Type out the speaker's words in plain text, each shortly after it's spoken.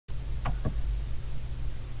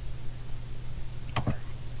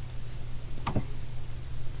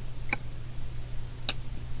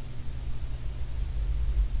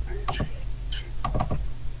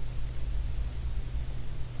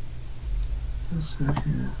A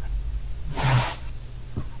second.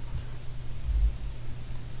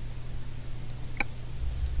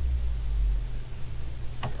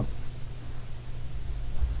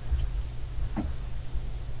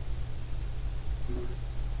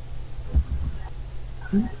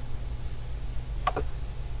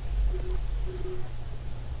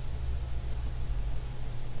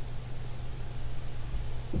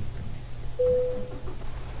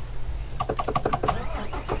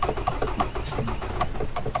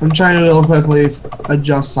 I'm trying to real quickly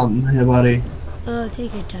adjust something here, buddy. Oh,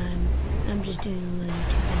 take your time. I'm just doing a little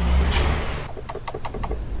too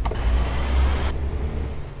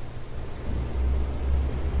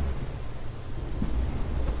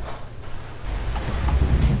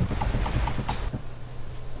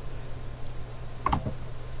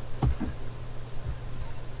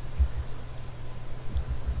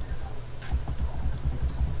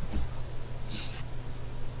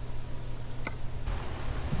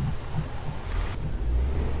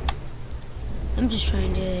I'm just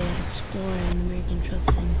trying to explore in American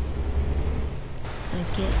trucks and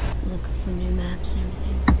look for new maps and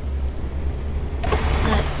everything.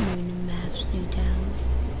 Not new maps, new towns.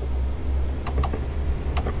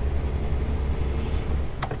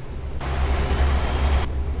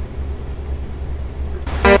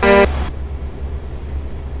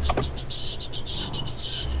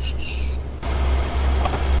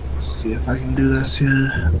 Let's see if I can do this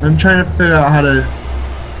here. I'm trying to figure out how to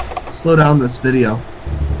slow down this video.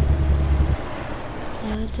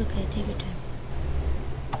 Oh, it's okay. Take your time.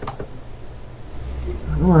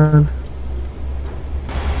 Come on.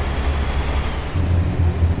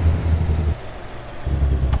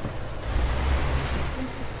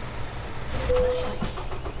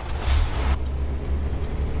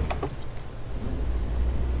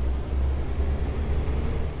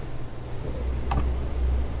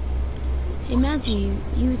 Hey Matthew,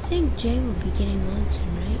 you would think Jay would be getting on soon,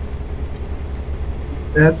 right?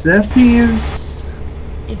 That's if he's...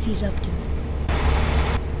 If he's up to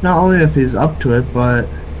it. Not only if he's up to it, but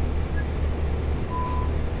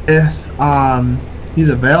if he's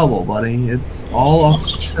available, buddy. It's all up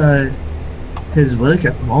to his work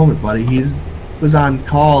at the moment, buddy. He's was on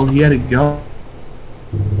call. He had to go.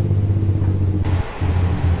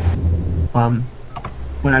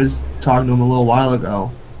 When I was talking to him a little while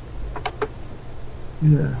ago.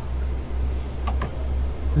 Yeah.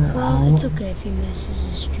 Well, it's okay if he misses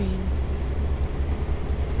his stream.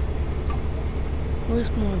 Work's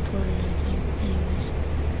more important, I think, anyways.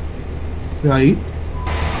 Right.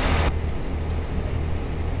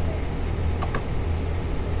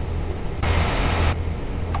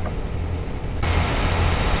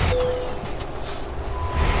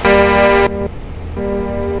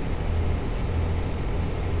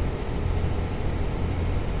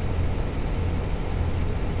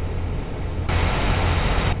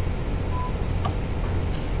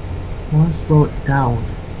 I want to slow it down.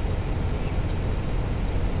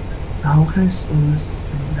 How can I slow this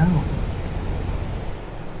thing down?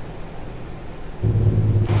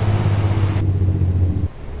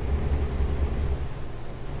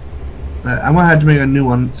 I'm gonna have to make a new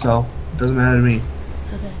one, so it doesn't matter to me.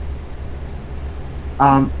 Okay.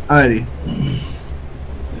 Alrighty.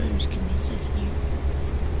 Just give me a second here.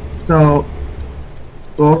 So,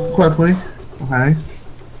 real quickly, okay.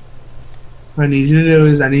 What I need you to do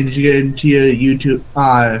is I need you to get into your YouTube,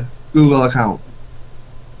 Google account.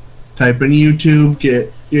 Type in YouTube,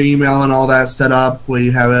 get your email and all that set up where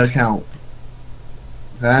you have an account.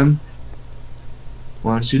 Okay?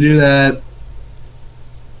 Once you do that,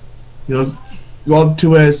 you'll go up to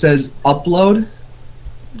where it says upload.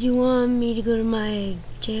 Do you want me to go to my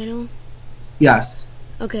channel? Yes.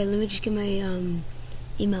 Okay, let me just get my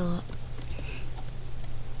email up.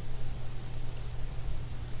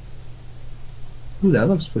 Ooh, that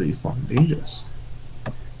looks pretty fucking dangerous.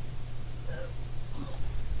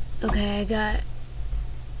 Okay, I got...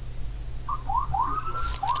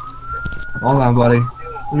 Hold on, buddy.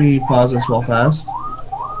 Let me pause this real fast.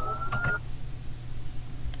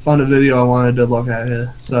 Found a video I wanted to look at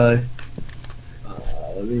here. Sorry.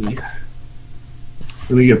 Let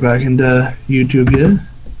me get back into YouTube here.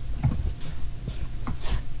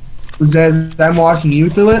 As I'm walking you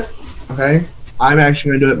through it, okay? I'm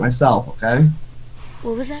actually gonna do it myself, okay?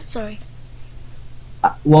 What was that? Sorry.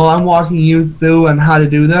 While I'm walking you through on how to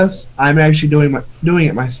do this, I'm actually doing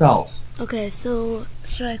it myself. Okay, so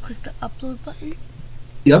should I click the upload button?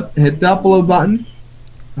 Yep, hit the upload button.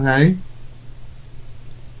 Okay.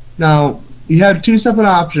 Now, you have two separate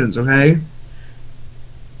options, okay?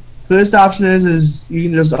 First option is you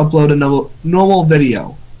can just upload a normal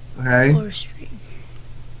video, okay? Or stream.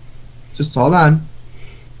 Just hold on.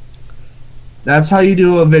 That's how you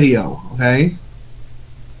do a video, okay?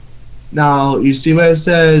 Now, you see where it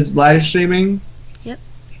says live streaming? Yep.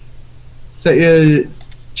 Set your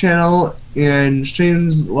channel and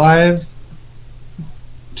streams live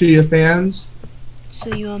to your fans.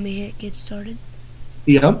 So you want me to hit get started?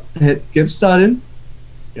 Yep, hit get started.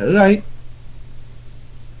 Get it right.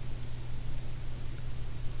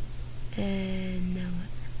 And now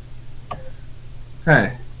what?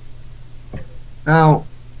 Okay. Now,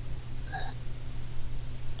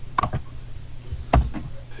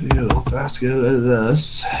 let's get rid of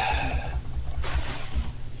this.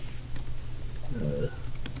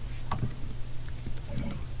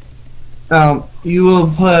 You will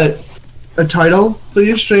put a title for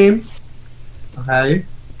your stream. Okay.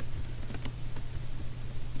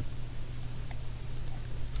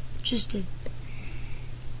 Just did.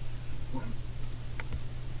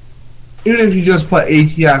 Even if you just put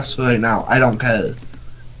ATS for right now, I don't care.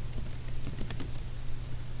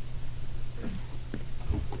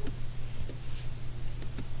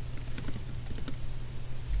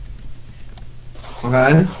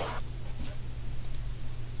 Okay.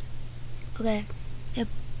 Okay. Yep.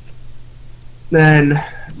 Then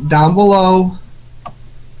down below,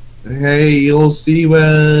 okay, you'll see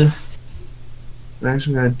where I'm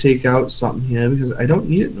actually gonna take out something here because I don't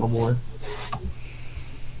need it no more.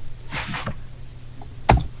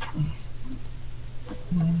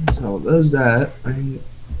 So there's that. I can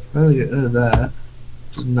finally get rid of that,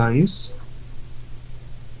 which is nice.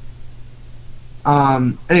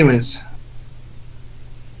 Anyways,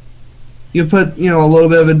 you put, a little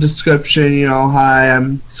bit of a description, hi,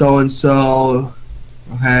 I'm so and so,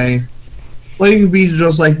 okay. Well, you can be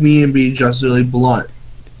just like me and be just really blunt.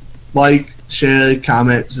 Like, share,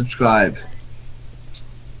 comment, subscribe.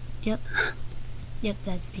 Yep. Yep,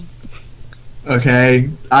 that's me. Okay,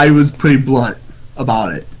 I was pretty blunt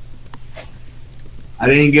about it. I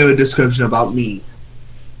didn't give a description about me.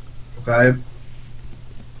 Okay?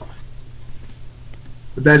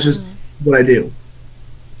 But that's just what I do.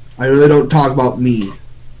 I really don't talk about me.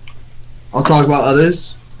 I'll talk about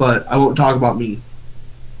others, but I won't talk about me.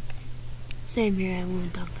 Same here, I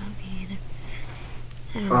won't talk about me either.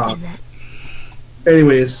 I don't do that.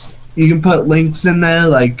 Anyways, you can put links in there,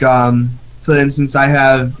 like, for instance, I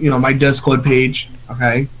have, my Discord page,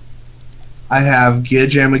 okay? I have Gear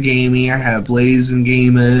Jammer Gaming, I have Blazing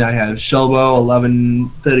Gamer, I have Shelbo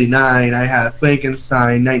 1139, I have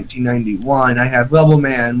Frankenstein 1991, I have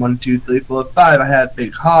Rebelman 1, 2, 3, 4, 5, I have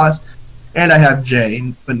Big Hoss, and I have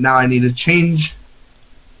Jay. But now I need to change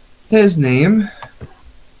his name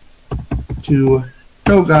to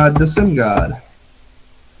Go God the Sim God.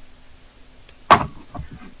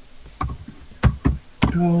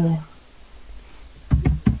 Go.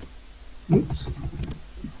 Oops.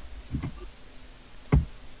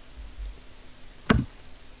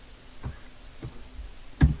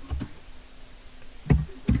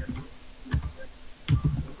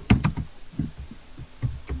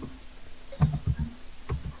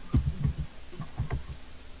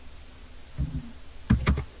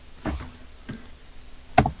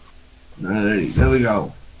 Alright, there we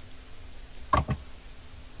go.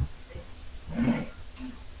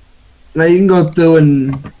 Now you can go through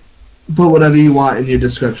and put whatever you want in your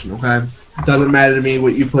description, okay? It doesn't matter to me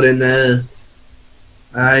what you put in there.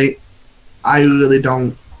 Alright? I really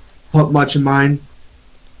don't put much in mine.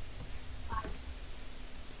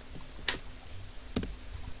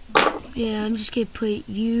 Yeah, I'm just gonna put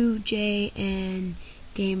you, Jay, and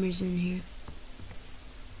gamers in here.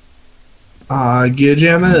 Gear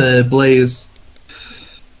Jammer, Blaze.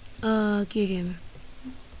 Gear Jammer.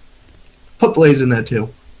 Put Blaze in there too.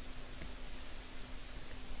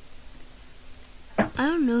 I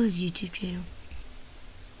don't know his YouTube channel.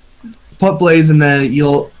 Put Blaze in there,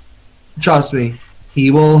 you'll... Trust me,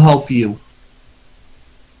 he will help you.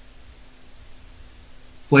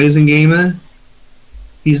 Blazing Gamer,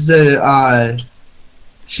 he's the,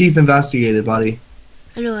 chief investigator, buddy.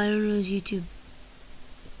 I don't know his YouTube.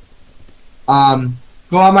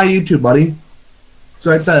 Go on my YouTube, buddy. It's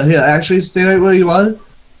right there. Here, actually, stay right where you are.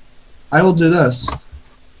 I will do this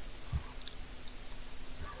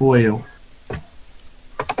for you.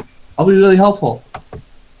 I'll be really helpful.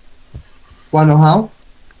 Wanna know how?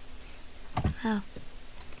 How?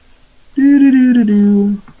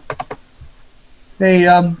 Do. Hey,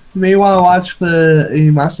 you may want to watch for a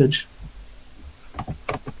message.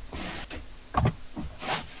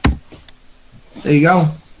 There you go.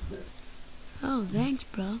 Oh, thanks,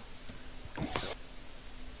 bro.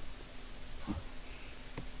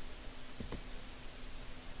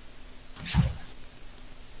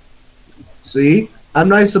 See? I'm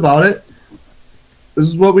nice about it. This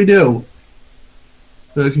is what we do.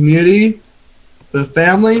 For the community, for the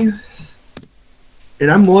family,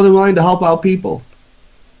 and I'm more than willing to help out people.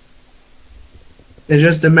 It's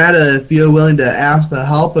just a matter if you're willing to ask for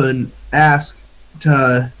help and ask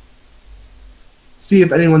to see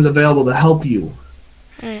if anyone's available to help you.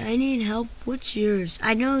 I need help. What's yours?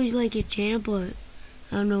 I know you like your channel, but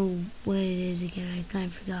I don't know what it is again. I kind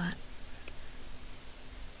of forgot.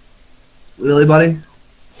 Really, buddy?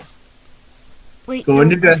 Wait, Go no,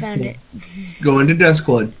 into I found Discord. it. Go into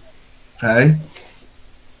Discord. Okay?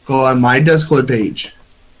 Go on my Discord page.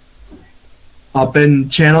 Up in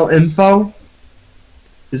channel info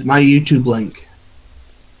is my YouTube link.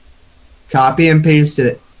 Copy and paste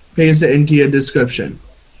it. Paste it into your description.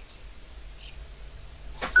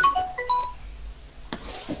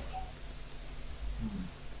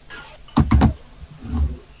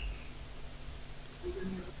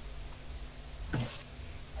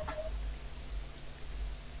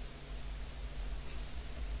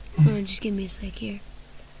 Just give me a sec here.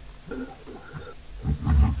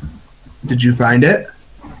 Did you find it?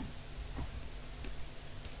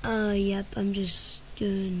 Yep, I'm just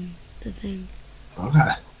doing the thing. Okay.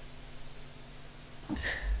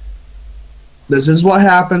 This is what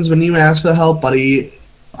happens when you ask for help, buddy.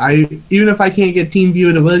 Even if I can't get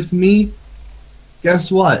TeamViewer to work for me, guess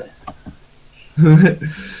what?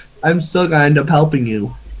 I'm still gonna end up helping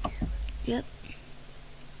you. Yep.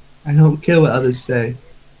 I don't care what others say.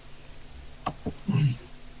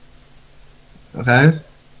 Okay?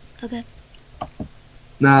 Okay.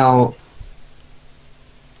 Now,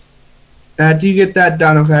 after you get that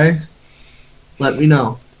done, okay? Let me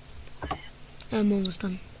know. I'm almost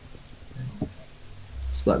done.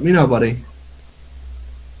 Just let me know, buddy.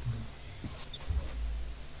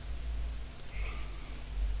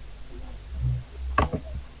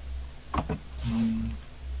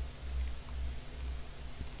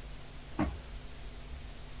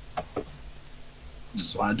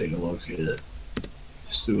 Just want to take a look at it.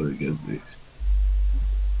 See what it gives me.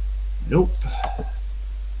 Nope.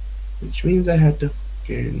 Which means I had to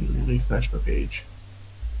fucking refresh my page.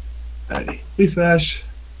 Alrighty. Refresh.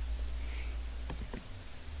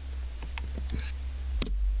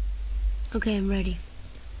 Okay, I'm ready.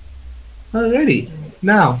 Alrighty.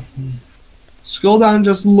 Now, scroll down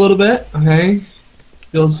just a little bit, okay?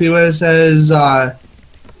 You'll see where it says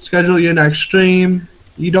schedule your next stream.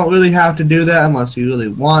 You don't really have to do that unless you really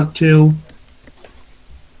want to.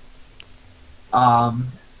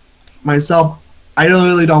 Myself, I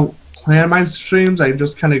really don't plan my streams. I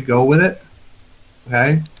just kind of go with it.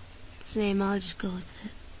 Okay? Same, I'll just go with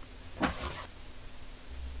it.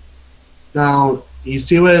 Now, you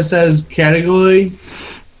see where it says category?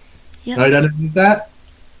 Yep. Right underneath that?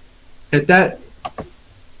 Hit that.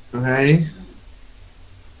 Okay.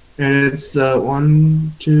 And it's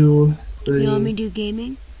 1, 2, 3. You want me to do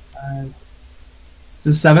gaming? It's the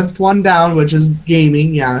 7th one down, which is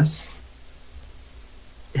gaming, yes.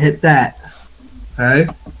 Hit that. Okay.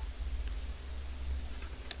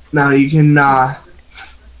 Now you can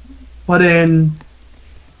put in,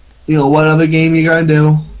 what other game you're gonna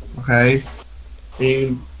do. Okay. You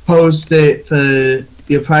can post it for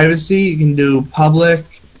your privacy. You can do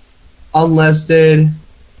public, unlisted,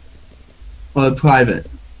 or private.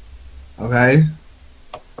 Okay.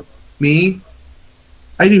 Me,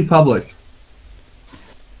 I do public.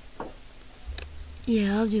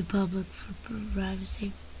 Yeah, I'll do public for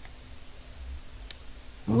privacy.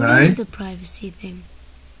 Okay. What is the privacy thing?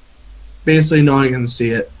 Basically, no one can see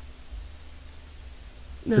it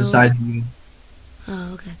No. besides me.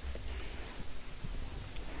 Oh, okay.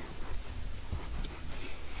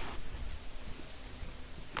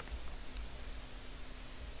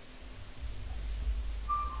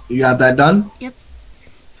 You got that done? Yep.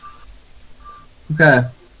 Okay.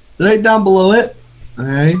 Right down below it,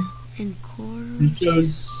 okay, And it quarters.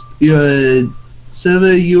 shows your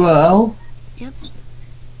server URL. Yep.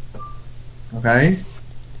 Okay.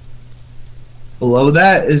 Below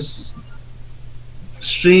that is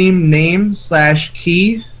stream name /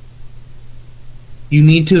 key. You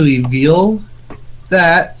need to reveal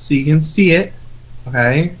that so you can see it.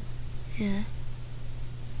 Okay. Yeah.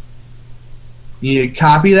 You need to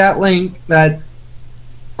copy that link, that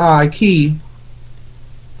key.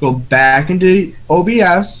 Go back into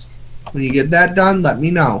OBS. When you get that done, let me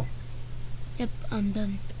know. Yep, I'm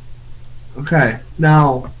done. Okay.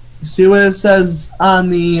 Now, see what it says on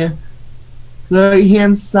the right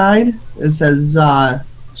hand side? It says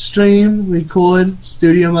stream, record,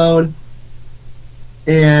 studio mode,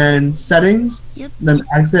 and settings. Yep. Then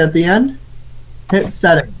exit at the end. Hit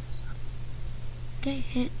settings. Okay,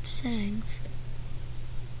 hit settings.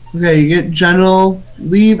 Okay, you get general.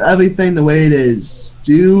 Leave everything the way it is.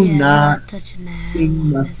 Do Yeah, I'm not not touching that. I won't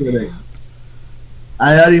mess mess with that it. up.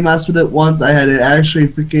 I already messed with it once. I had to actually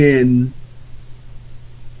freaking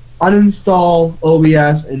uninstall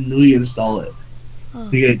OBS and reinstall it Oh,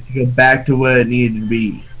 to go back to where it needed to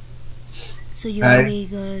be. so you want Okay. me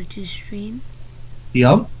to go to stream?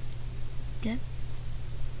 Yup. Okay.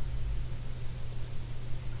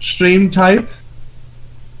 Stream type.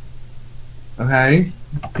 Okay.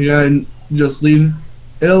 You're gonna just leave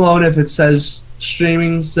it alone if it says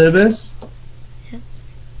streaming service. Yep.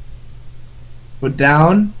 Go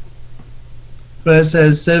down. But it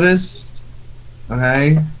says service.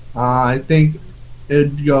 Okay. I think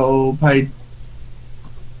it'd go probably.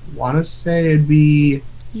 Want to say it'd be.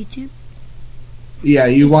 YouTube? Yeah,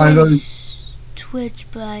 you It want to go. says Twitch,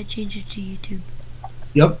 but I changed it to YouTube.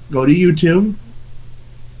 Yep. Go to YouTube.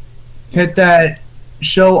 Hit that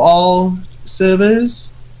show all servers.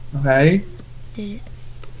 Okay. Did it?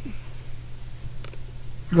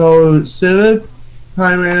 Go server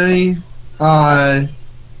primary. I'm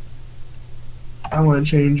gonna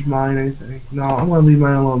change mine. I think no, I'm gonna leave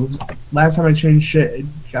mine alone because last time I changed shit, it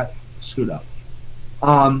got screwed up.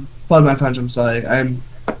 Pardon my French. I'm sorry.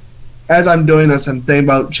 As I'm doing this, I'm thinking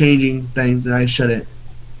about changing things and I shouldn't.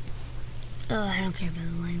 Oh, I don't care about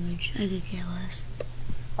the language. I could care less.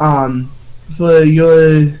 For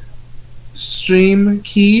your stream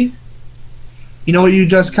key, you know what you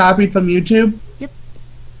just copied from YouTube? Yep.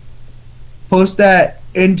 Post that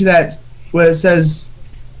into that where it says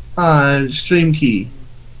stream key.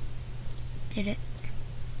 Did it?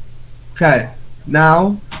 Okay.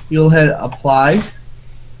 Now you'll hit apply.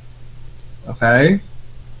 Okay.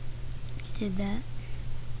 Did that?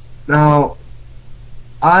 Now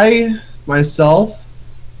myself,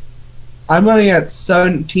 I'm running at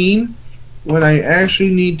 17 when I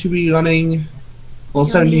actually need to be running. Well,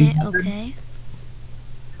 You want me 17. to hit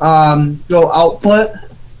okay. Go output.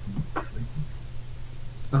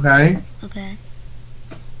 Okay. Okay.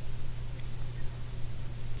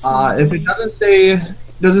 If it does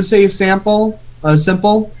it say sample,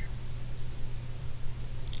 simple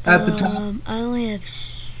at the top? I only have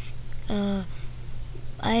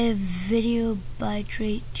I have video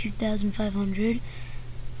bitrate 2500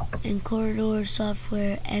 and corridor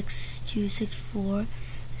software X264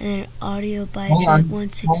 and audio bitrate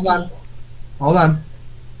 160. Hold on.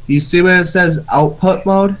 You see where it says output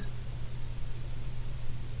mode?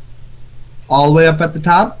 All the way up at the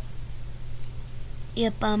top?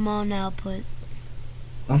 Yep, I'm on output.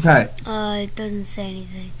 Okay. It doesn't say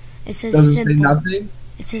anything. It says Doesn't simple. say nothing?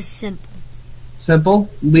 It says simple. Simple?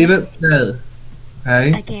 Leave it there.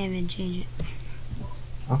 Okay. I can't even change it.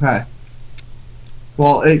 Okay.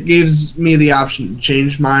 Well, it gives me the option to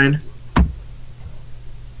change mine.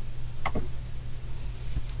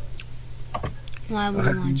 Well, I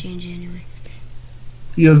wouldn't want to change it anyway.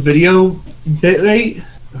 Your video bitrate,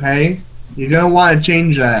 okay? You're gonna want to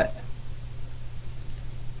change that.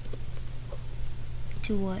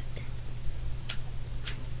 To what?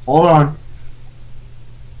 Hold on.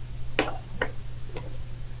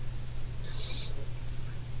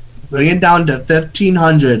 Bring it down to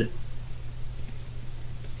 1500.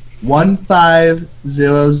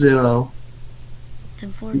 1500.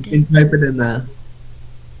 And 4 You can type it in there.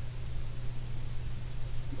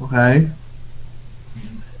 Okay.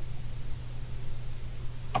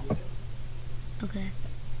 Okay.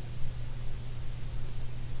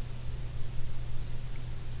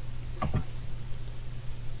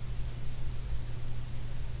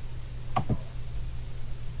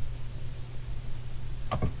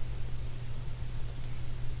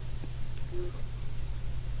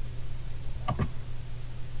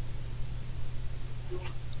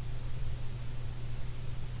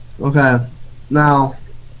 Okay. Now,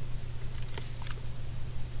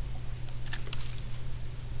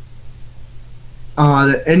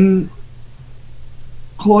 the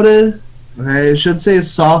encoder, okay, it should say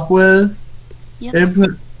software. Yep.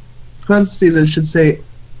 In parentheses, it should say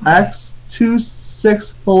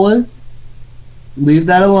X264. Leave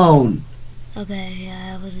that alone. Okay,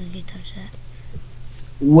 yeah, I wasn't gonna touch that.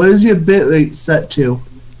 What is your bitrate set to?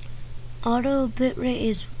 Auto bitrate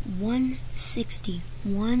is 160.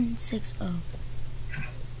 160.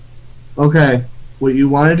 Okay. What you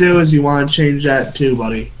want to do is you want to change that too,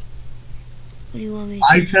 buddy. What do you want me to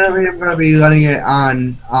I change? currently am going to be running it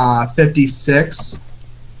on 56.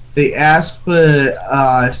 They asked for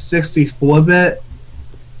 64-bit,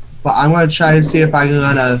 but I'm going to try to see if I can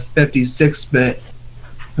run a 56-bit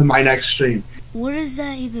for my next stream. What does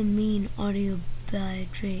that even mean, audio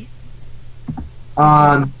bitrate?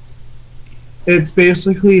 It's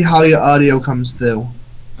basically how your audio comes through.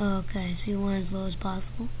 Okay, so you want as low as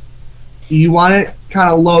possible? You want it kind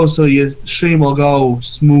of low so your stream will go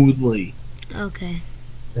smoothly. Okay.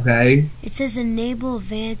 Okay? It says enable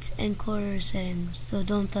advanced encoder settings, so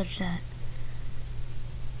don't touch that.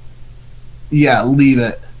 Yeah, leave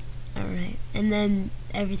it. Alright. And then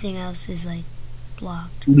everything else is like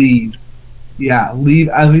blocked. Leave. Yeah, leave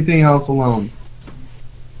everything else alone.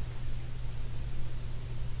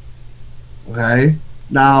 Okay?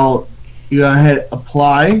 Now, you're going to hit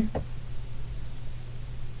apply.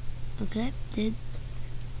 Okay, did.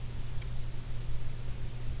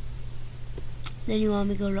 Then you want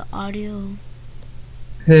me to go to audio?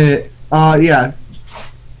 Hit, yeah.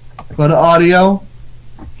 Go to audio.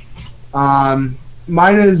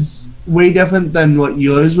 Mine is way different than what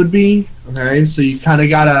yours would be. Okay, so you kind of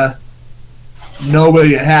gotta know where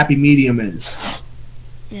your happy medium is.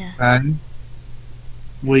 Yeah. Okay,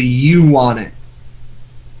 where you want it.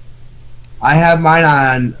 I have mine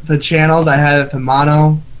on the channels. I have it for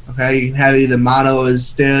mono. Okay, you can have either mono or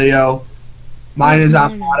stereo. Mine What's is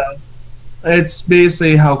on mono? mono. It's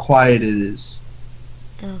basically how quiet it is.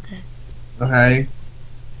 Okay. Okay.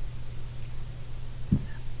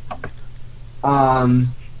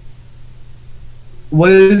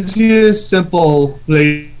 What is your simple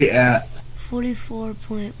rate at?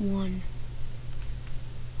 44.1.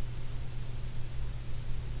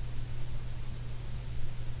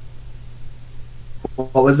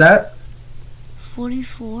 What was that?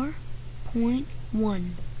 44.1.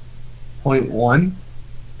 0.1?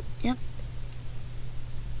 Yep.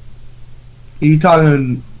 Are you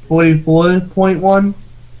talking 44.1?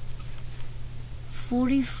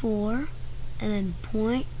 44 and then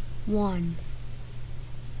 .1.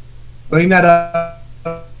 Bring that up.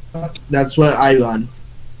 That's what I run.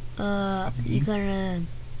 You kinda,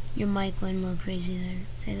 your mic went a little crazy there.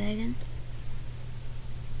 Say that again?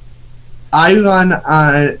 I run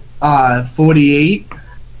on 48.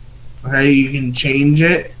 Okay, you can change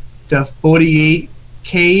it to 48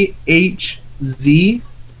 KHZ.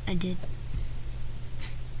 I did.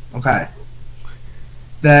 Okay.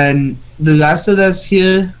 Then the rest of this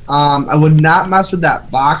here, I would not mess with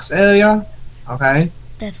that box area. Okay.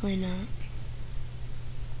 Definitely not.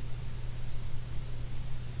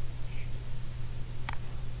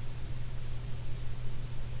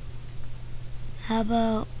 How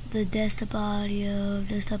about the desktop audio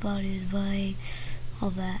device, all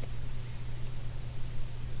that?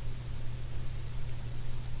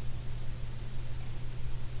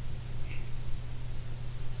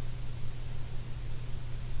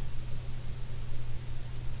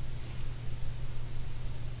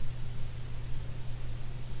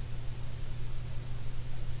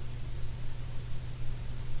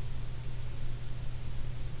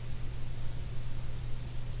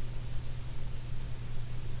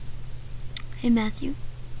 Hey, Matthew.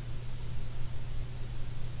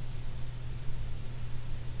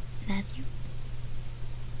 Matthew.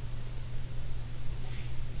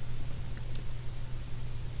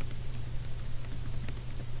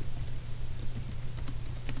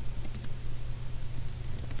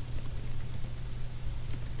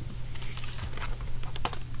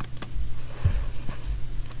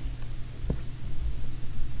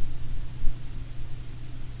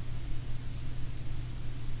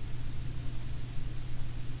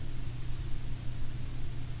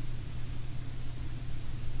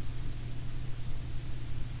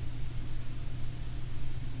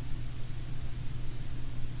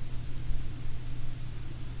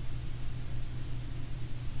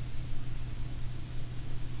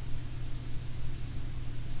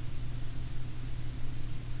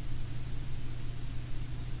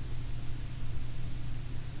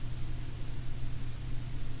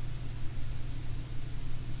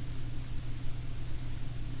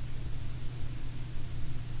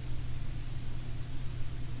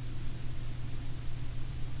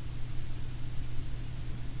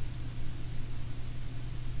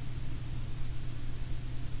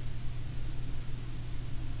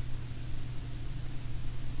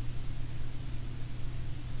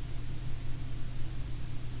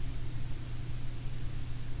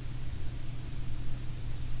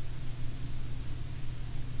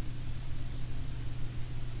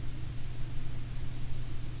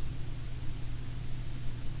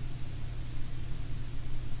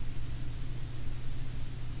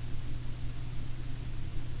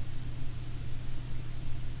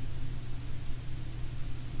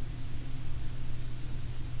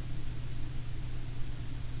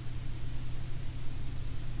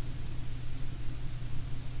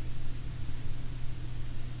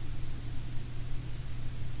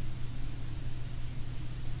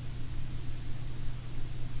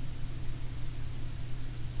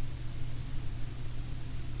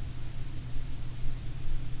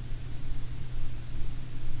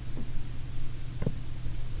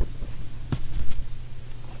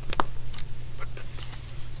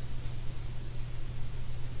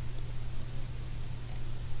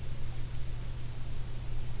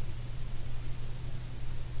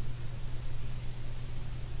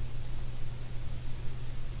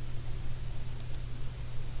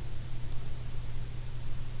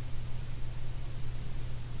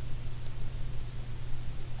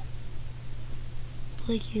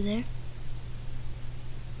 like you there?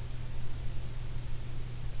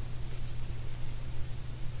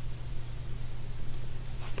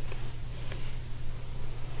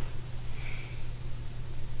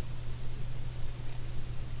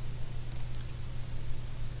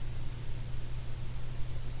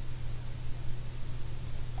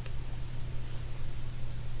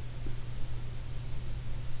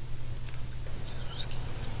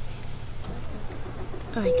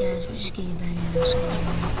 Alright guys, we're just getting back in this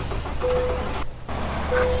video.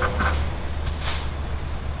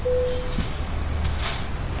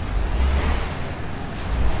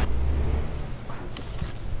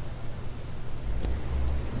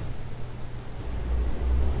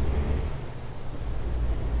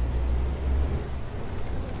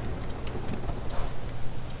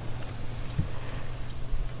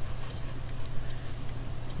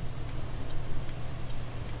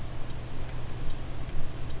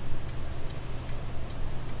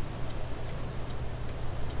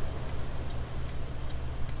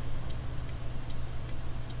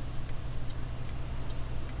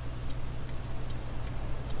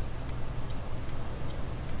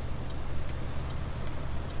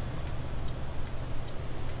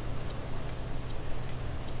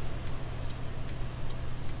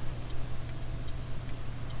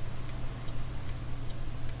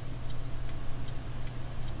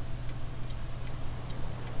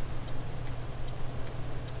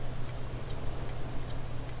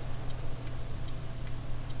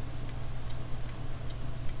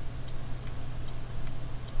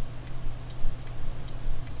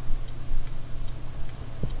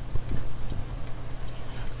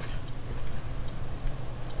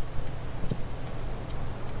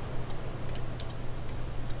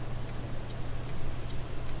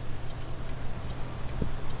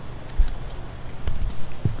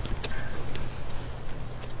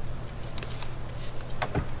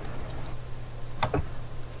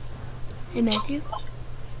 Hey Matthew,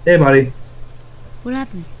 Hey, buddy. what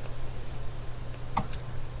happened?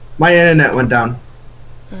 My internet went down.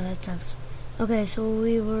 Oh, that sucks. Okay, so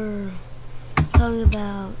we were talking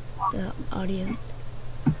about the audio.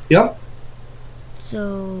 Yep.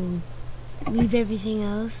 So leave everything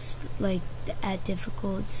else, like at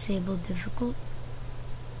difficult, disable difficult.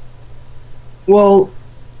 Well,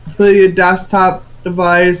 for your desktop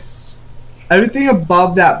device, everything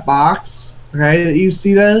above that box, okay, that you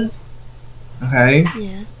see there, okay,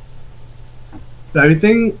 Yeah. so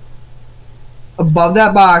everything above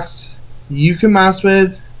that box, you can mess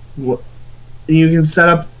with, you can set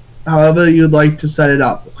up however you'd like to set it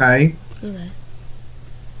up, okay? Okay.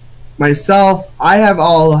 Myself, I have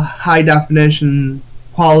all high definition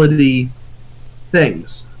quality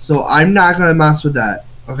things, so I'm not going to mess with that,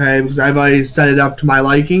 okay, because I've already set it up to my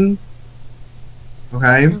liking,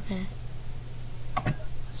 okay? Okay.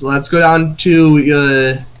 So let's go down to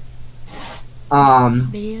your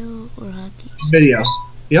Video or hotkeys? video.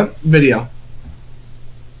 Yep, video.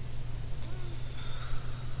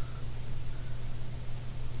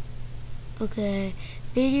 Okay.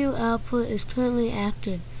 Video output is currently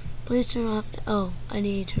active. Please turn off. Oh, I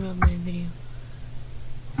need to turn off my video.